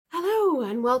Hello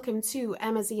and welcome to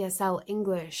Emma's ESL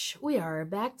English. We are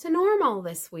back to normal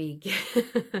this week.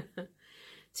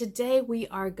 Today we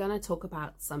are going to talk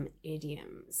about some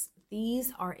idioms.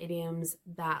 These are idioms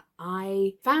that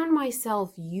I found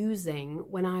myself using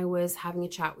when I was having a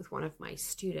chat with one of my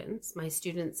students. My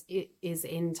student is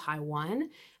in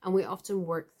Taiwan and we often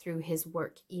work through his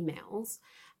work emails.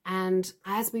 And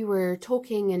as we were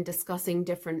talking and discussing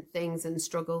different things and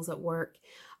struggles at work,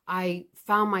 I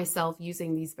found myself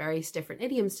using these various different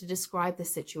idioms to describe the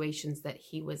situations that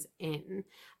he was in.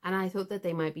 And I thought that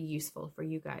they might be useful for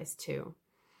you guys too.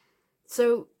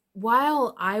 So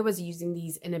while I was using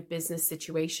these in a business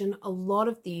situation, a lot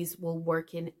of these will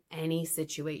work in any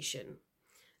situation.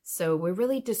 So we're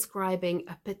really describing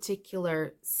a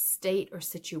particular state or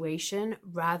situation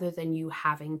rather than you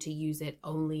having to use it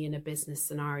only in a business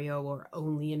scenario or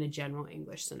only in a general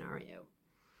English scenario.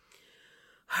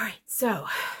 All right, so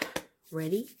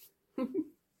ready?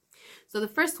 So the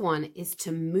first one is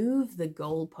to move the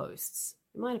goalposts.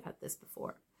 You might have had this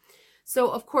before. So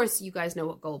of course you guys know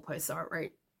what goalposts are,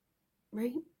 right?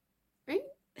 Right?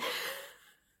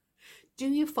 Do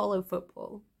you follow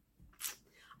football?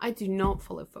 I do not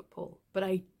follow football, but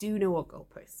I do know what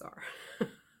goalposts are.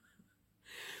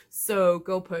 So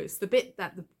goalposts, the bit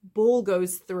that the ball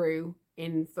goes through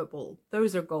in football,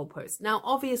 those are goalposts. Now,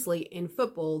 obviously in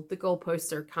football, the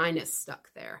goalposts are kind of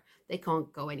stuck there. They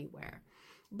can't go anywhere.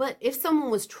 But if someone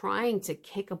was trying to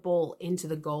kick a ball into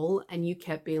the goal and you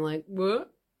kept being like,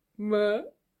 what,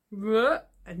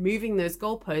 and moving those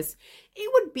goalposts,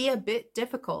 it would be a bit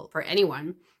difficult for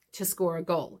anyone to score a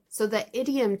goal. So the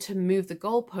idiom to move the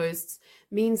goalposts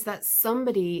means that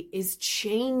somebody is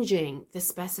changing the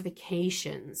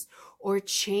specifications or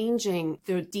changing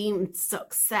the deemed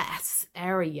success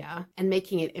area and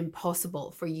making it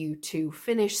impossible for you to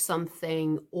finish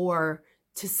something or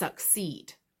to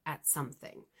succeed at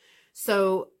something.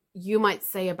 So you might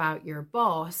say about your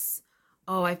boss,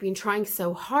 oh, I've been trying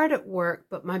so hard at work,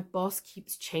 but my boss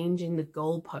keeps changing the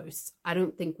goalposts. I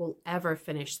don't think we'll ever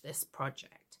finish this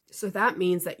project. So that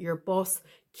means that your boss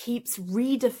keeps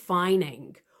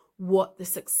redefining what the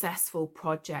successful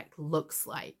project looks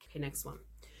like. Okay, next one.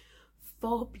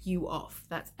 Fob you off.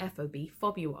 That's F-O-B,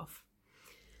 fob you off.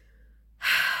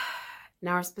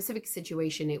 Now, our specific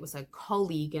situation, it was a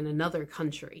colleague in another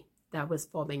country that was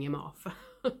fobbing him off.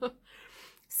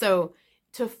 So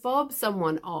to fob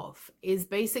someone off is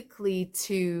basically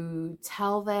to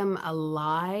tell them a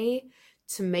lie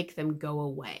to make them go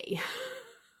away.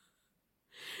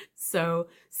 So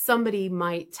somebody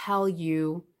might tell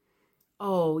you,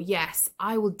 oh, yes,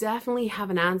 I will definitely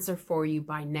have an answer for you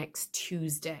by next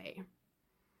Tuesday.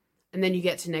 And then you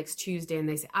get to next Tuesday and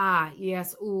they say,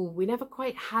 yes, we never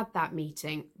quite had that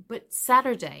meeting, but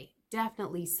Saturday,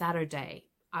 definitely Saturday,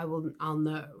 I'll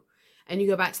know. And you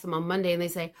go back to them on Monday and they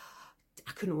say,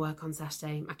 I couldn't work on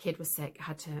Saturday. My kid was sick.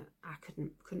 I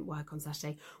couldn't work on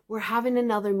Saturday. We're having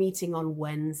another meeting on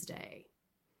Wednesday.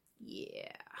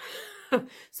 Yeah.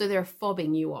 So they're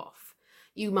fobbing you off.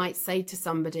 You might say to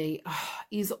somebody,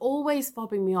 he's always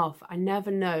fobbing me off. I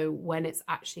never know when it's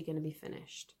actually going to be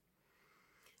finished.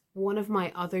 One of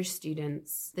my other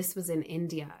students, this was in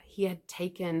India, he had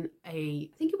taken I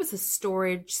think it was a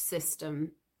storage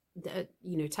system,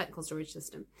 technical storage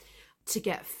system, to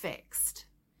get fixed.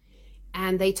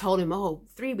 And they told him,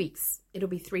 3 weeks, it'll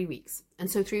be 3 weeks. And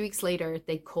so 3 weeks later,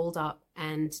 they called up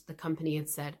and the company had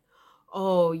said,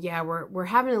 oh yeah, we're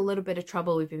having a little bit of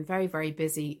trouble. We've been very, very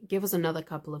busy. Give us another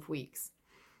couple of weeks.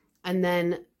 And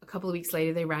then a couple of weeks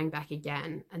later, they rang back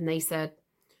again and they said,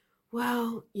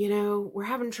 well, we're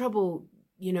having trouble,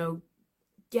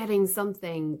 getting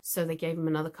something. So they gave him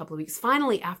another couple of weeks.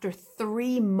 Finally, after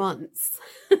 3 months,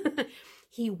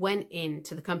 he went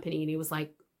into the company and he was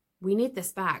like, we need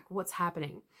this back. What's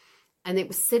happening? And it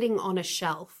was sitting on a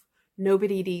shelf.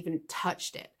 Nobody had even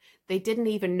touched it. They didn't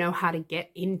even know how to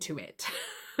get into it.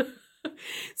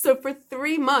 So for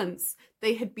 3 months,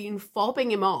 they had been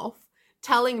fobbing him off,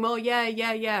 telling him,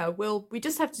 yeah, we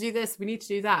just have to do this. We need to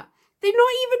do that. They've not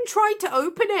even tried to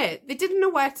open it. They didn't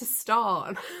know where to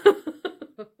start.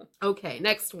 Okay,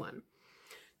 next one.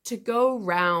 To go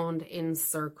round in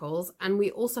circles. And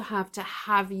we also have to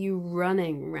have you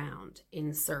running round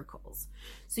in circles.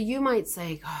 So you might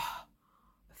say,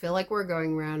 I feel like we're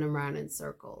going round and round in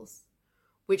circles.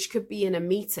 Which could be in a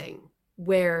meeting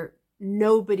where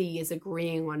nobody is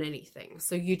agreeing on anything.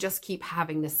 So you just keep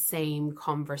having the same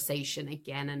conversation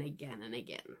again and again and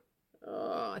again.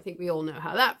 Oh, I think we all know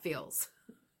how that feels.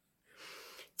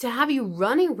 To have you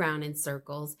running around in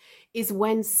circles is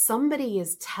when somebody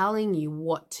is telling you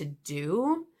what to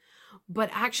do, but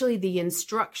actually the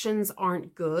instructions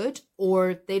aren't good,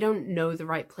 or they don't know the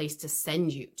right place to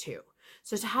send you to.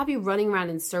 So to have you running around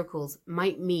in circles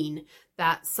might mean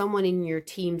that someone in your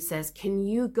team says, can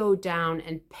you go down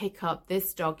and pick up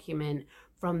this document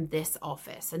from this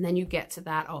office? And then you get to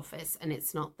that office and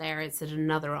it's not there, it's at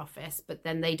another office, but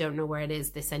then they don't know where it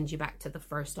is. They send you back to the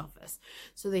first office.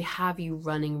 So they have you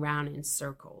running around in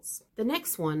circles. The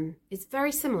next one is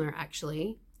very similar,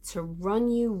 actually, to run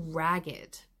you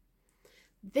ragged.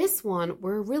 This one,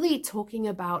 we're really talking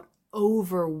about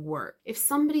overwork. If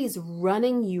somebody's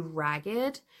running you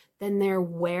ragged, then they're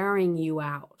wearing you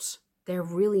out. They're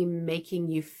really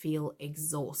making you feel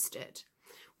exhausted.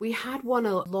 We had one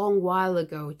a long while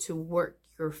ago to work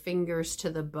your fingers to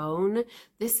the bone.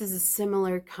 This is a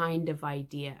similar kind of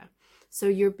idea. So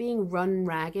you're being run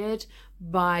ragged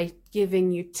by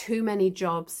giving you too many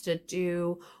jobs to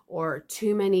do, or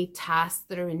too many tasks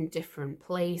that are in different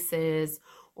places,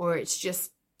 or it's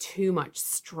just too much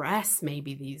stress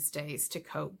maybe these days to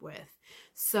cope with.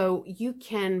 So you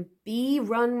can be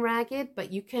run ragged,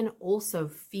 but you can also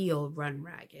feel run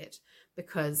ragged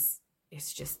because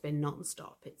it's just been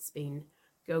nonstop. It's been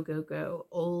go, go, go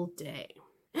all day.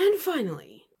 And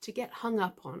finally, to get hung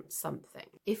up on something.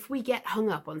 If we get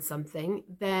hung up on something,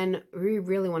 then we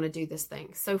really want to do this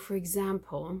thing. So for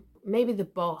example, maybe the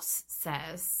boss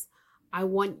says, I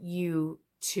want you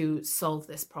to solve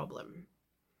this problem.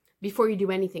 Before you do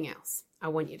anything else, I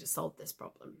want you to solve this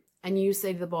problem. And you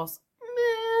say to the boss,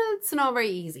 it's not very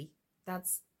easy.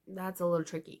 That's a little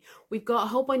tricky. We've got a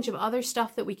whole bunch of other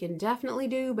stuff that we can definitely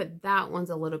do, but that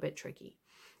one's a little bit tricky.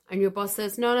 And your boss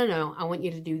says, no, I want you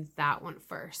to do that one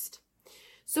first.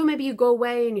 So maybe you go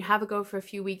away and you have a go for a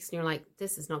few weeks and you're like,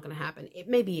 this is not going to happen.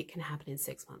 Maybe it can happen in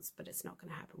 6 months, but it's not going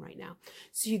to happen right now.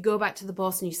 So you go back to the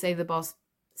boss and you say to the boss,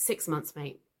 6 months,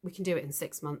 mate. We can do it in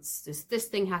 6 months. This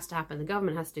thing has to happen. The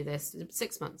government has to do this.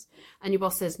 6 months. And your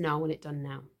boss says, no, I want it done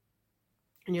now.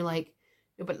 And you're like,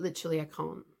 no, but literally I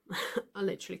can't. I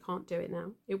literally can't do it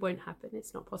now. It won't happen.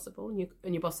 It's not possible.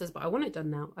 And your boss says, but I want it done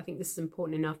now. I think this is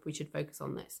important enough. We should focus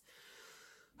on this.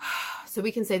 So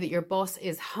we can say that your boss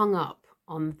is hung up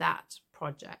on that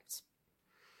project.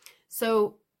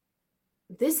 So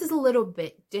this is a little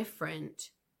bit different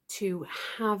to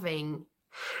having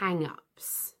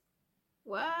hang-ups.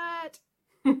 What?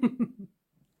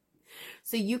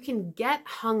 So you can get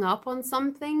hung up on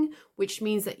something, which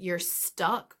means that you're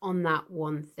stuck on that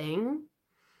one thing.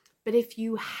 But if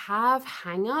you have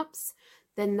hang-ups,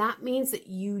 then that means that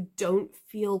you don't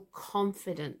feel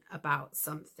confident about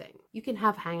something. You can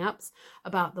have hang-ups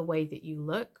about the way that you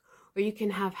look, or you can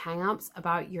have hang-ups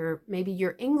about maybe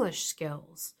your English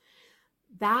skills.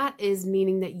 That is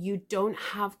meaning that you don't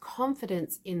have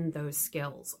confidence in those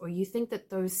skills, or you think that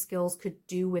those skills could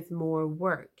do with more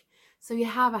work. So you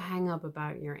have a hang up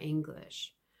about your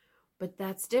English. But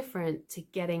that's different to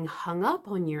getting hung up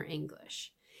on your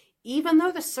English. Even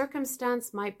though the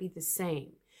circumstance might be the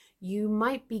same, you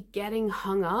might be getting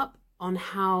hung up on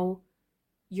how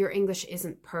your English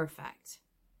isn't perfect.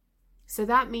 So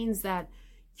that means that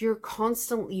you're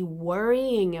constantly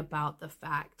worrying about the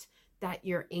fact that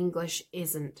your English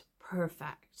isn't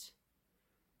perfect.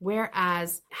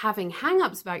 Whereas having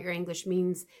hang-ups about your English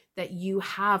means that you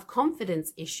have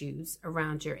confidence issues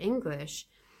around your English.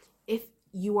 If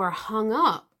you are hung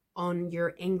up on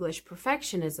your English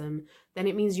perfectionism, then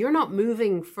it means you're not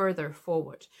moving further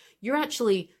forward. You're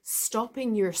actually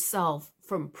stopping yourself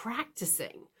from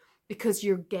practicing because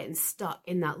you're getting stuck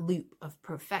in that loop of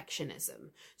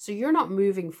perfectionism. So you're not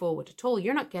moving forward at all.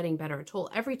 You're not getting better at all.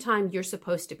 Every time you're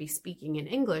supposed to be speaking in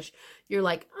English, you're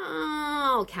like,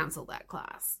 I'll cancel that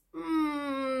class.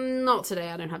 Not today.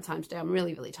 I don't have time today. I'm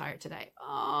really, really tired today.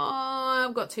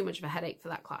 I've got too much of a headache for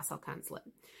that class. I'll cancel it.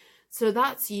 So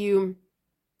that's you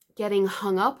getting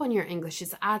hung up on your English.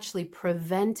 Is actually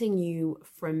preventing you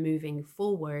from moving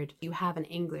forward. You have an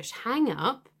English hang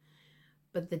up,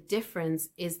 but the difference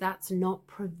is that's not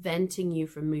preventing you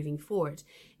from moving forward.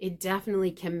 It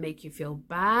definitely can make you feel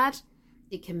bad.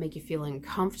 It can make you feel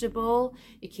uncomfortable.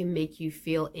 It can make you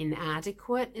feel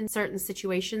inadequate in certain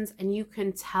situations, and you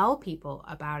can tell people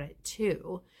about it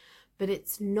too. But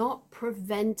it's not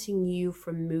preventing you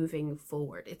from moving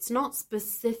forward. It's not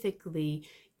specifically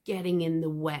getting in the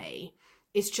way.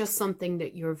 It's just something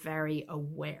that you're very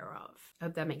aware of. I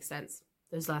hope that makes sense.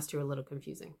 Those last two are a little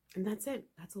confusing. And that's it.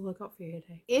 That's all I got for you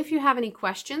today. If you have any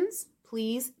questions,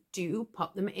 please do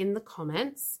pop them in the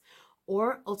comments.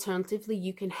 Or alternatively,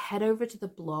 you can head over to the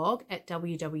blog at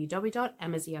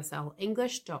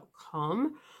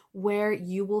www.emmaseslenglish.com, where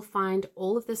you will find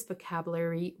all of this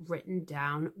vocabulary written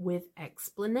down with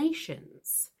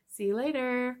explanations. See you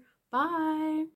later. Bye.